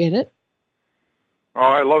appreciate it. Oh,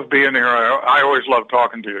 I love being here. I always love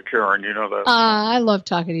talking to you, Karen. You know that. I love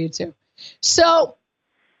talking to you, too. So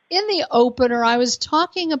in the opener, I was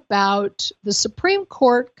talking about the Supreme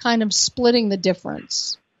Court kind of splitting the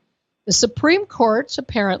difference. The Supreme Court,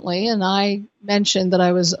 apparently, and I mentioned that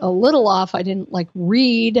I was a little off. I didn't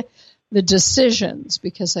read the decisions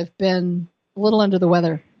because I've been a little under the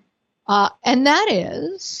weather. And that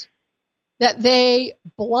is that they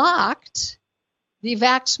blocked the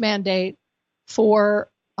vax mandate for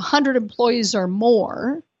 100 employees or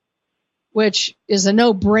more, which is a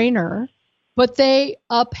no-brainer, but they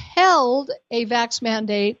upheld a vax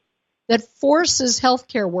mandate that forces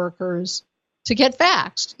healthcare workers to get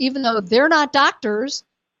vaxxed, even though they're not doctors,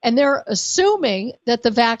 and they're assuming that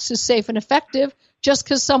the vax is safe and effective just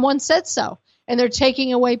because someone said so. And they're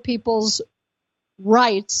taking away people's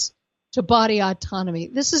rights to body autonomy.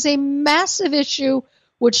 This is a massive issue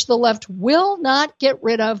which the left will not get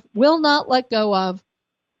rid of, will not let go of.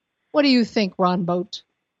 What do you think, Ron Boat?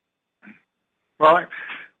 Well,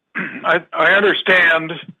 I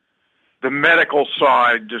understand the medical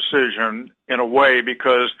side decision in a way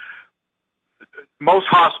because most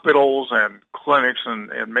hospitals and clinics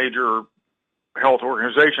and major health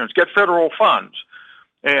organizations get federal funds,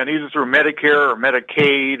 and either through Medicare or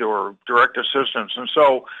Medicaid or direct assistance. And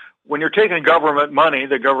so when you're taking government money,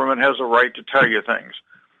 the government has a right to tell you things.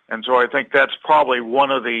 And so I think that's probably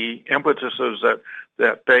one of the impetuses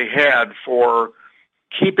that they had for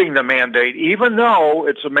keeping the mandate, even though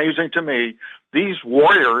it's amazing to me, these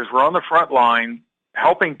warriors were on the front line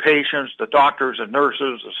helping patients, the doctors and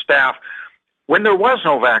nurses, the staff, when there was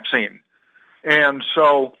no vaccine. And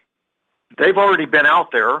so they've already been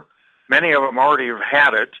out there. Many of them already have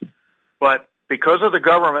had it. But because of the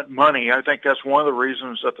government money, I think that's one of the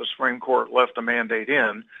reasons that the Supreme Court left the mandate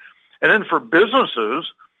in. And then for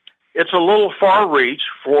businesses, it's a little far reach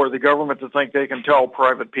for the government to think they can tell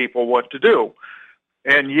private people what to do.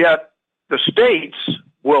 And yet the states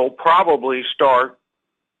will probably start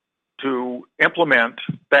to implement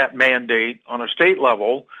that mandate on a state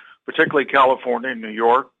level particularly California, New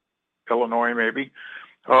York, Illinois maybe,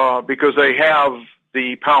 because they have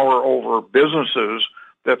the power over businesses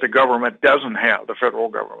that the government doesn't have, the federal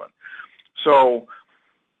government. So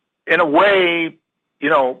in a way,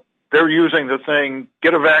 they're using the thing,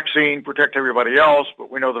 get a vaccine, protect everybody else, but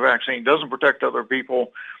we know the vaccine doesn't protect other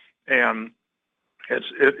people. And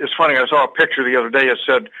it's funny, I saw a picture the other day. It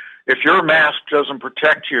said, if your mask doesn't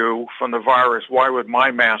protect you from the virus, why would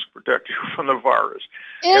my mask protect you from the virus?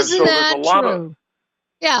 Isn't that true?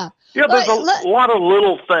 Yeah, there's a lot of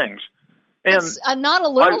little things. And it's not a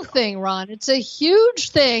little thing, Ron. It's a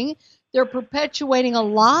huge thing. They're perpetuating a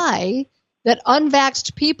lie that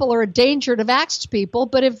unvaxxed people are a danger to vaxxed people.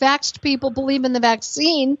 But if vaxxed people believe in the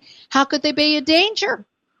vaccine, how could they be a danger?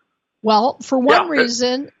 Well, for one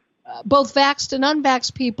reason, both vaxxed and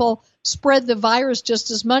unvaxxed people spread the virus just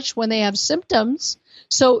as much when they have symptoms.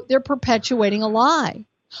 So they're perpetuating a lie.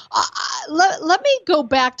 Let me go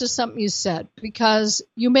back to something you said, because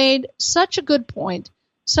you made such a good point,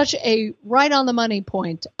 such a right-on-the-money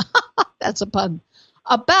point. That's a pun.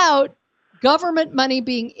 About government money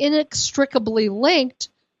being inextricably linked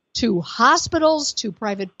to hospitals, to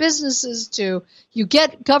private businesses, to you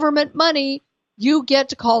get government money, you get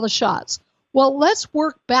to call the shots. Well, let's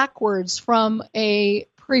work backwards from a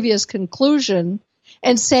previous conclusion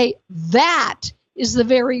and say that is the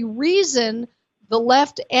very reason the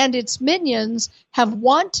left and its minions have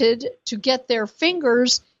wanted to get their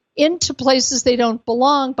fingers into places they don't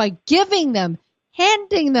belong by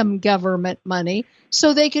handing them government money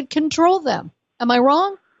so they could control them. Am I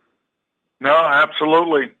wrong? No,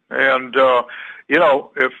 absolutely. And,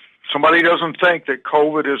 if somebody doesn't think that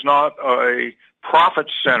COVID is not a profit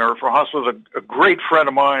center for hospitals, a great friend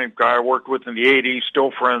of mine, a guy I worked with in the 80s,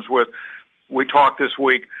 still friends with, we talked this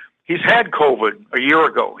week, he's had COVID a year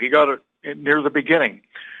ago. He got it near the beginning.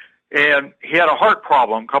 And he had a heart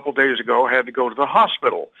problem a couple days ago, had to go to the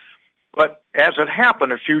hospital. But as it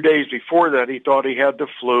happened, a few days before that, he thought he had the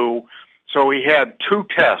flu. So he had 2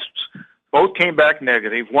 tests. Both came back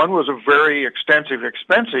negative. One was a very expensive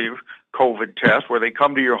COVID test where they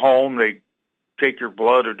come to your home, they take your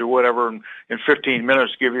blood or do whatever in 15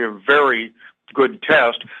 minutes, give you a very good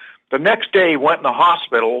test. The next day he went in the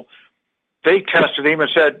hospital. They tested him and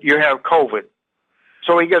said, you have COVID.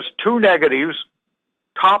 So he gets 2 negatives,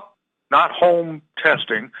 top, not home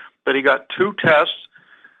testing, but he got 2 tests,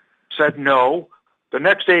 said no. The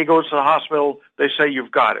next day he goes to the hospital, they say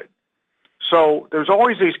you've got it. So there's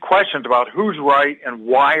always these questions about who's right and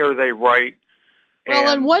why are they right.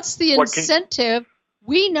 Well, and what's the incentive?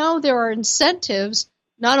 We know there are incentives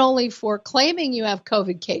not only for claiming you have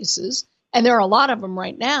COVID cases, and there are a lot of them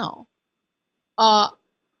right now,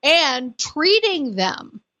 and treating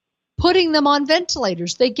them, putting them on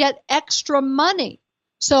ventilators. They get extra money.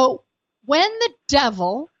 So when the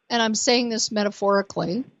devil, and I'm saying this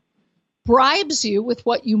metaphorically, bribes you with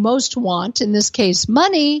what you most want, in this case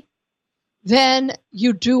money, then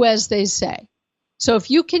you do as they say. So if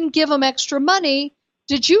you can give them extra money,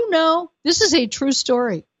 did you know, this is a true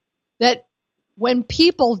story, that when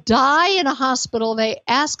people die in a hospital, they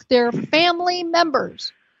ask their family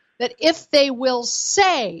members that if they will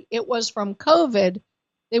say it was from COVID,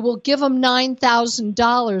 they will give them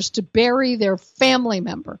 $9,000 to bury their family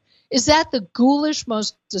member. Is that the ghoulish,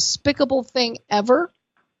 most despicable thing ever?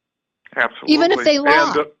 Absolutely. Even if they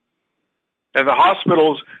lie. And the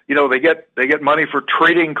hospitals, they get money for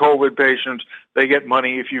treating COVID patients. They get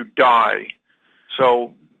money if you die.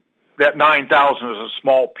 So that $9,000 is a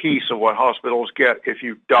small piece of what hospitals get if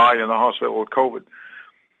you die in the hospital with COVID.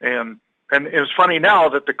 And it's funny now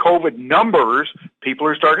that the COVID numbers, people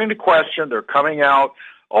are starting to question. They're coming out,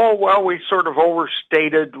 oh, well, we sort of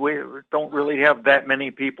overstated. We don't really have that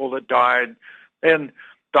many people that died. And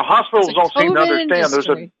the hospitals don't seem to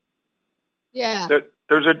understand.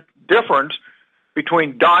 There's a difference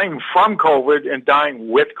between dying from COVID and dying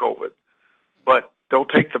with COVID, but they'll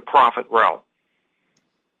take the profit route.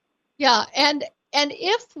 Yeah, and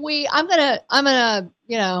if I'm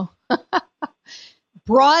gonna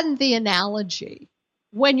broaden the analogy.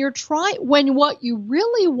 When what you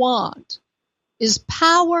really want is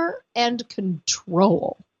power and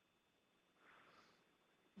control,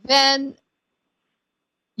 then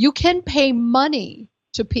you can pay money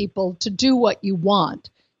to people to do what you want.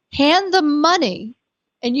 Hand them money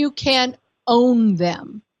and you can own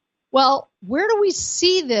them. Well, where do we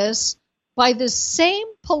see this? By the same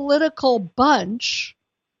political bunch.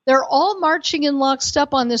 They're all marching in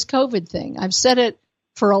lockstep on this COVID thing. I've said it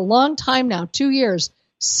for a long time now, 2 years.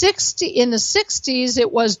 In the 60s,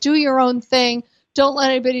 it was do your own thing. Don't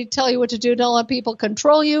let anybody tell you what to do. Don't let people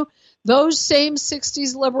control you. Those same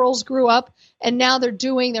 60s liberals grew up, and now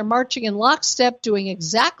they're marching in lockstep, doing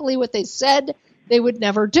exactly what they said they would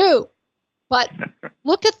never do. But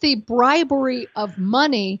look at the bribery of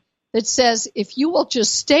money that says, if you will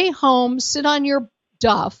just stay home, sit on your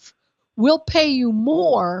duff, we'll pay you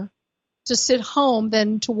more to sit home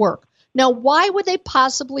than to work. Now, why would they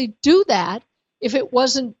possibly do that if it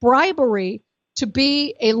wasn't bribery to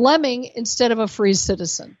be a lemming instead of a free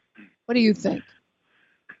citizen? What do you think?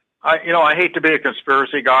 I hate to be a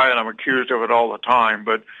conspiracy guy, and I'm accused of it all the time,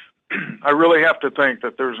 but I really have to think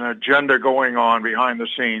that there's an agenda going on behind the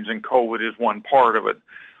scenes, and COVID is one part of it.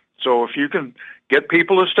 So if you can get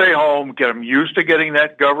people to stay home, get them used to getting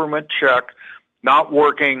that government check, not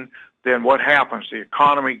working, then what happens? The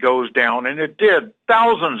economy goes down, and it did.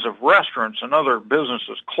 Thousands of restaurants and other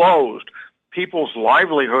businesses closed. People's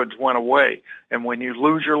livelihoods went away. And when you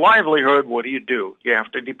lose your livelihood, what do? You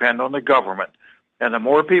have to depend on the government. And the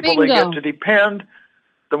more people Bingo. they get to depend,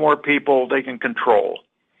 the more people they can control.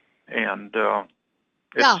 And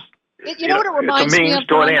it's what it reminds it's a me means of,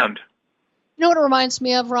 to Ron? an end. You know what it reminds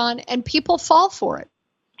me of, Ron? And people fall for it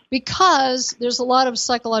because there's a lot of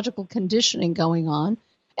psychological conditioning going on.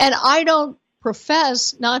 And I don't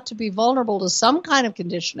profess not to be vulnerable to some kind of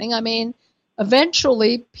conditioning. I mean,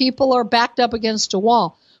 eventually people are backed up against a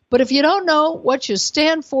wall. But if you don't know what you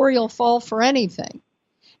stand for, you'll fall for anything.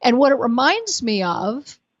 And what it reminds me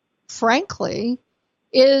of, frankly,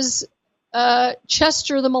 is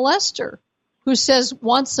Chester the molester, who says,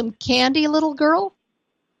 want some candy, little girl?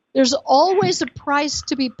 There's always a price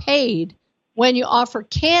to be paid when you offer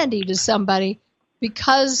candy to somebody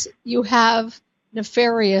because you have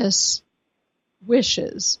nefarious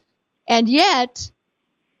wishes. And yet,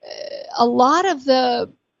 a lot of the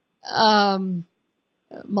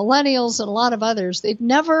millennials and a lot of others, they've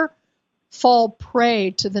never fall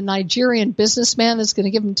prey to the Nigerian businessman that's going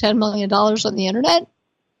to give them $10 million on the internet.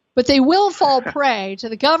 But they will fall prey to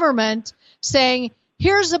the government saying,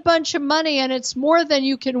 here's a bunch of money and it's more than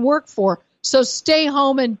you can work for. So stay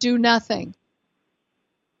home and do nothing.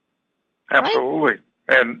 Absolutely.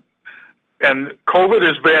 Right? And COVID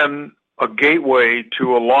has been a gateway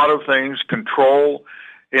to a lot of things, control,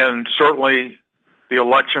 and certainly the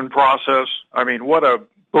election process. I mean, what a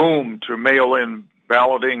boom to mail-in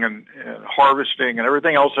balloting and harvesting and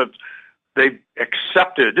everything else that they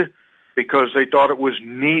accepted because they thought it was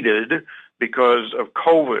needed because of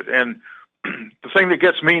COVID. And the thing that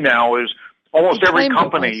gets me now is almost every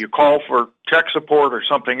company you call for tech support or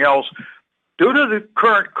something else, due to the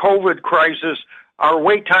current COVID crisis, our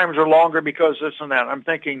wait times are longer because this and that. I'm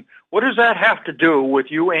thinking, what does that have to do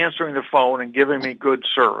with you answering the phone and giving me good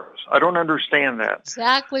service? I don't understand that.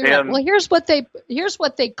 Exactly right. Well, here's what they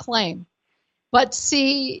claim. But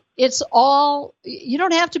see, it's all, you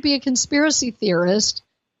don't have to be a conspiracy theorist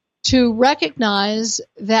to recognize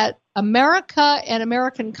that America and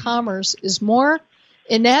American commerce is more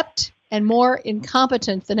inept and more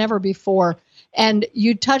incompetent than ever before. And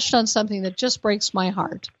you touched on something that just breaks my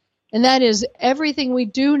heart. And that is everything we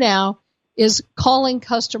do now is calling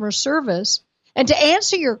customer service. And to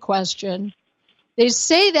answer your question, they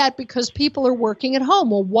say that because people are working at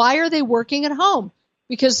home. Well, why are they working at home?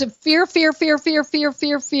 Because of fear of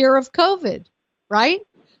COVID, right?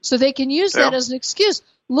 So they can use that as an excuse.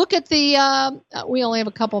 Look at the, we only have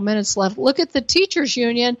a couple minutes left. Look at the teachers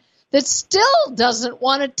union that still doesn't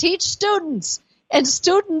want to teach students. And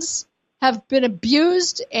students have been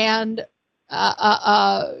abused and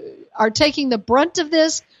are taking the brunt of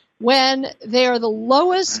this when they are the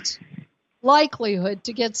lowest likelihood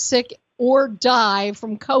to get sick or die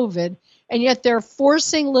from COVID. And yet they're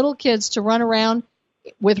forcing little kids to run around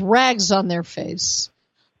with rags on their face.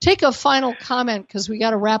 Take a final comment because we got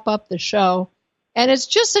to wrap up the show. And it's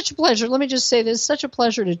just such a pleasure. Let me just say this, such a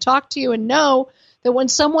pleasure to talk to you and know that when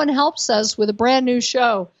someone helps us with a brand new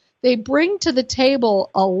show, they bring to the table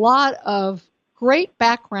a lot of great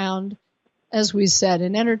background, as we said,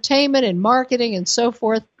 in entertainment and marketing and so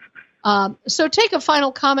forth. So take a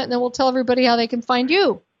final comment and then we'll tell everybody how they can find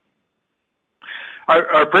you.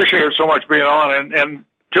 I appreciate it so much being on. And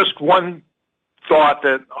just one thought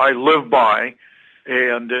that I live by,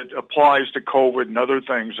 and it applies to COVID and other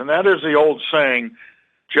things, and that is the old saying,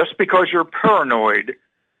 just because you're paranoid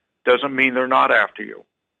doesn't mean they're not after you.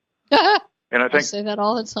 And I say that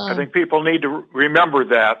all the time. I think people need to remember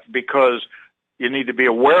that because you need to be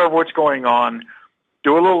aware of what's going on,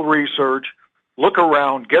 do a little research, look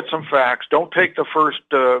around, get some facts. Don't take the first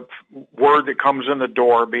word that comes in the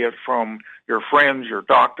door, be it from your friends, your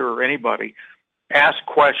doctor, or anybody. Ask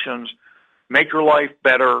questions, make your life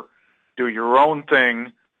better, do your own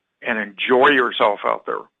thing, and enjoy yourself out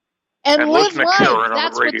there. And live listen to life. Karen on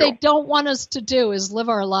That's the what radio. they don't want us to do, is live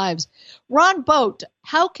our lives. Ron Boat,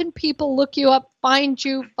 how can people look you up, find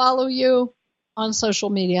you, follow you on social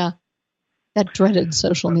media? That dreaded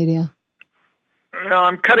social media.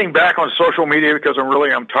 I'm cutting back on social media because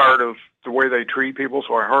I'm tired of the way they treat people,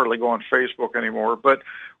 so I hardly go on Facebook anymore. But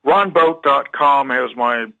ronboat.com has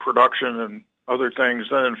my production and other things.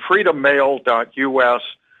 Then freedommail.us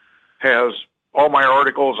has all my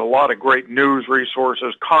articles, a lot of great news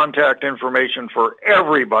resources, contact information for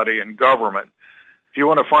everybody in government. If you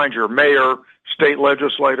want to find your mayor, state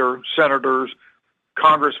legislator, senators,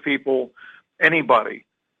 congresspeople, anybody,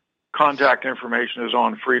 contact information is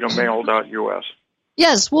on freedommail.us.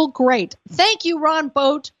 Yes, well, great. Thank you, Ron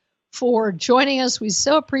Boat, for joining us. We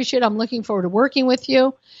so appreciate it. I'm looking forward to working with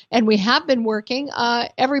you. And we have been working.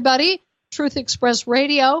 Everybody, Truth Express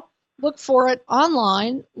Radio, look for it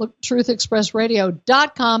online. Look,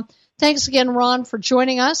 truthexpressradio.com. Thanks again, Ron, for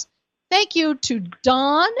joining us. Thank you to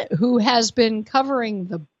Don, who has been covering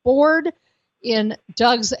the board in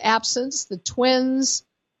Doug's absence. The twins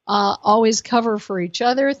always cover for each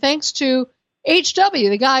other. Thanks to HW,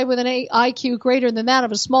 the guy with an IQ greater than that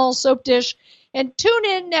of a small soap dish. And tune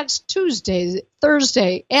in next Tuesday,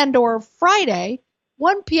 Thursday, and or Friday,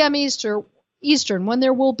 1 p.m. Eastern, when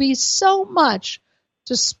there will be so much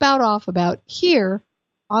to spout off about here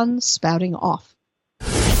on Spouting Off.